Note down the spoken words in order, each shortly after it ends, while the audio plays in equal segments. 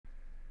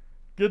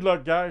Good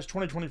luck, guys.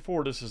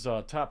 2024. This is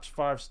Topps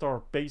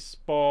 5-Star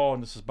Baseball,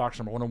 and this is box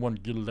number 101.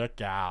 Good luck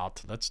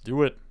out. Let's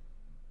do it.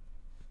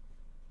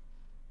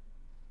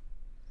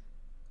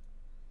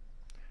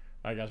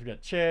 All right, guys. We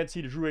got Chad,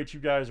 C to Drew H. You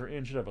guys are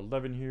in. Should have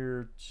 11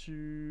 here.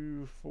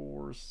 2,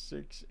 4,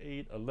 6,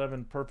 8,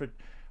 11. Perfect.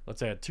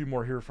 Let's add 2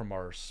 more here from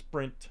our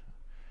sprint.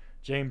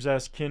 James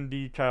S.,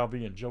 Kendi, Kyle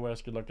V., and Joe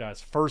S. Good luck, guys.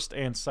 First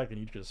and second,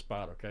 each get a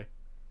spot, okay?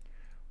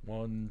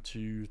 1,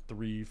 2,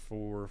 3,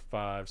 4,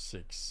 5,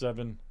 6,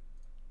 7.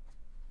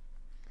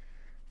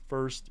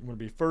 First, you want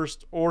to be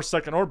first or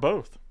second or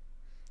both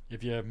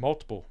if you have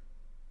multiple.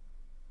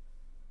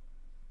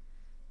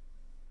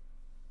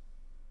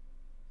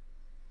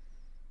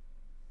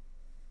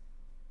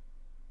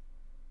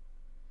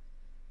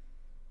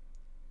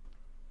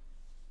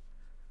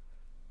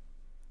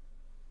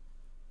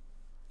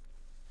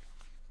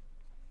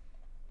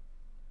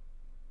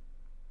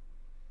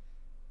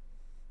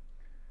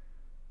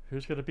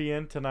 Who's going to be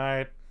in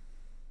tonight?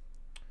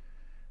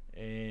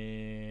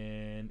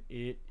 And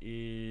it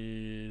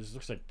is,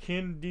 looks like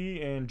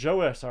Kendi and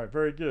Joe S. All right,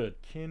 very good.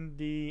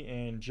 Kendi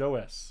and Joe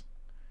S.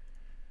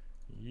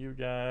 You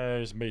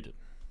guys made it.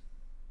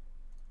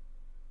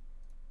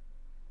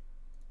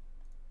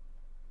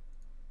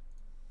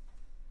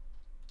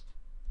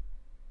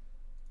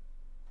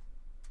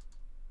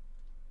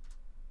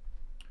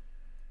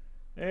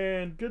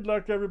 And good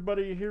luck,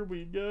 everybody. Here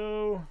we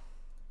go.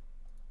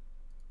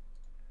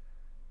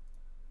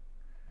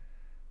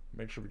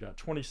 Make sure we got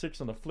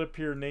 26 on the flip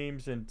here.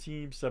 Names and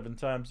teams 7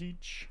 times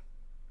each.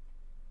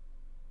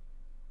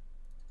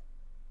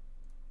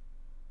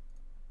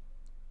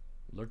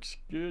 Looks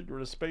good. We're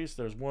to space.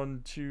 There's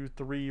 1, 2,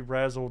 3.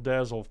 Razzle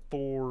dazzle.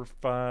 4,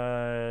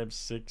 5,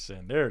 6.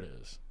 And there it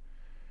is.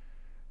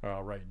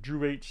 All right.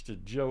 Drew H to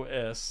Joe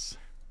S.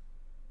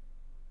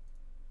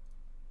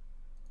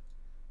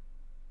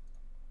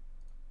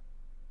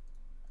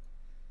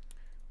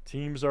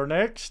 Teams are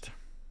next.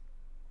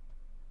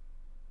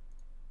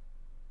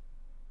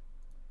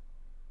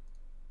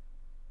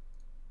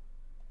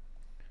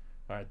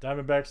 All right,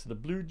 Diamondbacks to the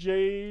Blue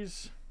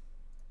Jays.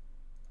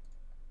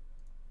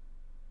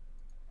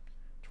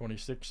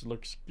 26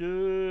 looks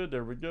good.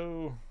 There we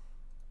go.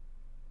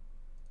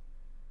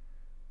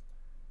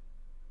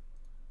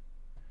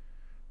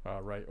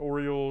 All right,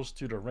 Orioles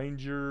to the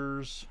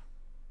Rangers.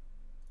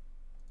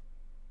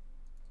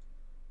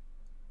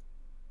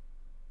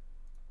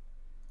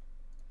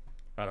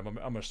 All right, I'm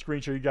going to screen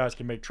share. You guys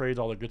can make trades,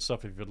 all the good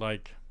stuff if you'd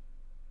like.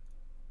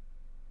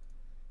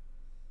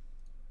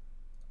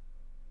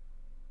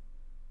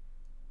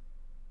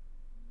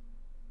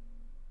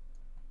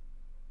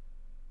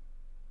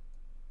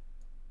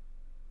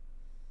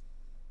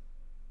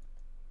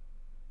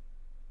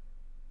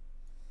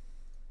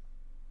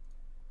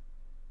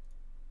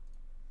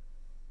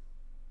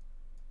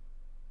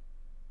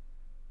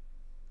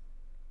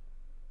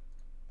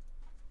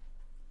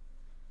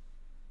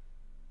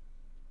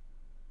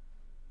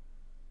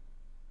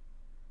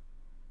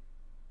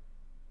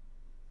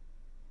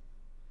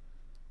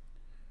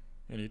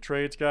 Any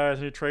trades, guys?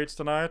 Any trades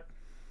tonight?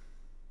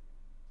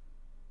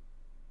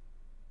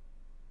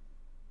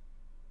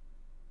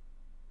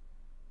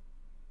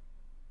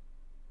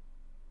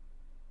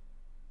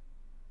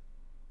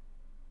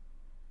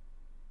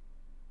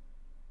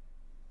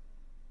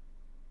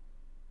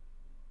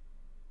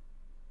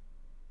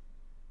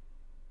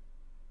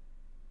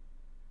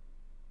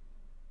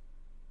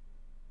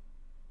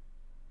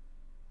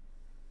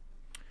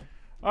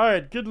 All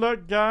right, good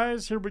luck,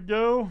 guys. Here we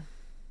go.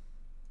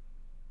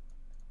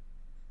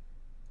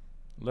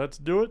 Let's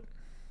do it.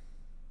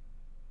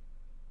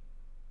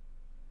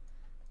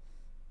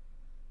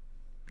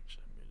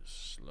 Let me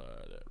just slide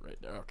that right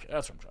there. Okay,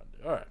 that's what I'm trying to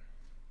do. All right.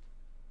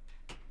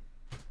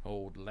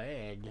 Old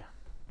lag.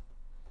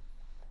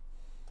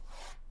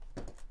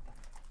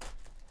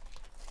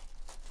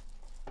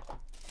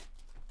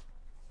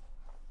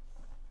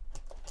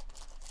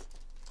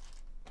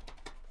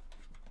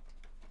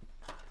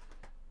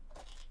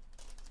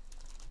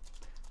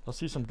 Let's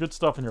see some good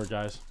stuff in here,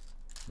 guys.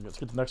 Let's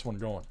get the next one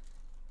going.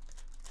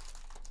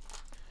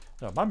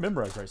 Now, my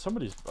memorized right. Some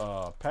of these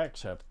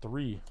packs have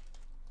 3.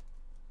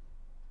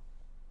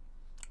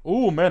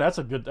 Oh man, that's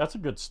a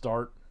good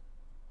start.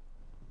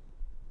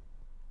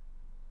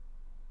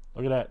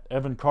 Look at that,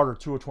 Evan Carter,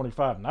 2 of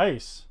 25.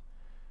 Nice.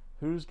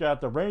 Who's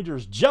got the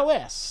Rangers? Joe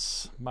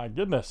S. My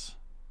goodness,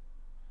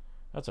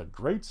 that's a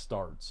great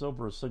start.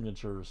 Silver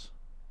signatures.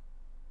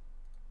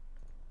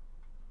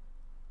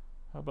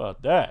 How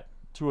about that?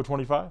 2 of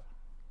 25.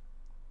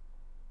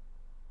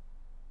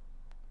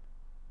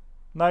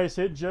 Nice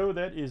hit, Joe.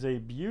 That is a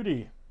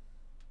beauty.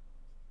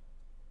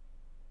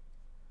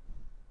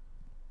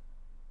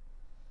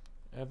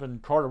 Evan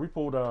Carter. We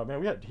pulled, man,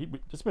 we had,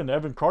 it's been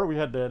Evan Carter. We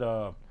had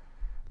that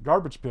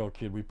garbage pail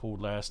kid we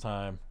pulled last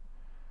time.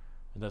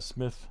 And that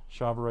Smith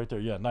Shava right there.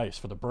 Yeah, nice.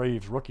 For the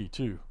Braves rookie,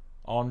 too.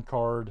 On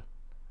card.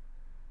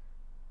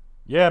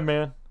 Yeah,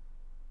 man.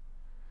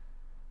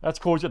 That's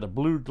cool. He's got the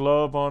blue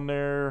glove on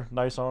there.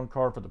 Nice on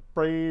card for the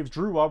Braves.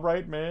 Drew, all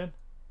right, man.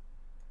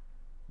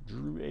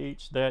 Drew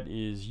H, that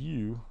is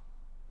you.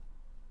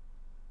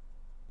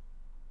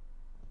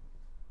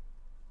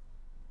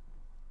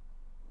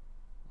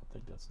 I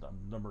think that's not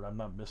numbered. I'm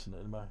not missing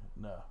it. Am I?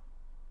 No.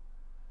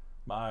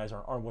 My eyes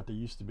aren't what they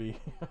used to be.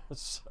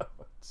 So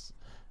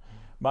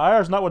my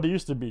eyes not what they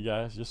used to be,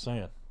 guys. Just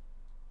saying.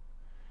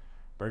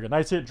 Very good.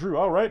 Nice hit, Drew.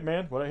 All right,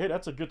 man. Well, hey,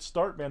 that's a good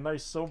start, man.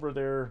 Nice silver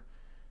there.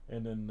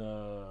 And then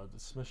the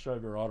Smith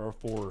Shiner auto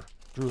for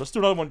Drew. Let's do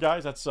another one,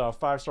 guys. That's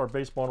 5-star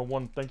baseball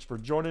 101. Thanks for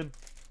joining.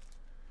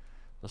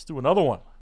 Let's do another one.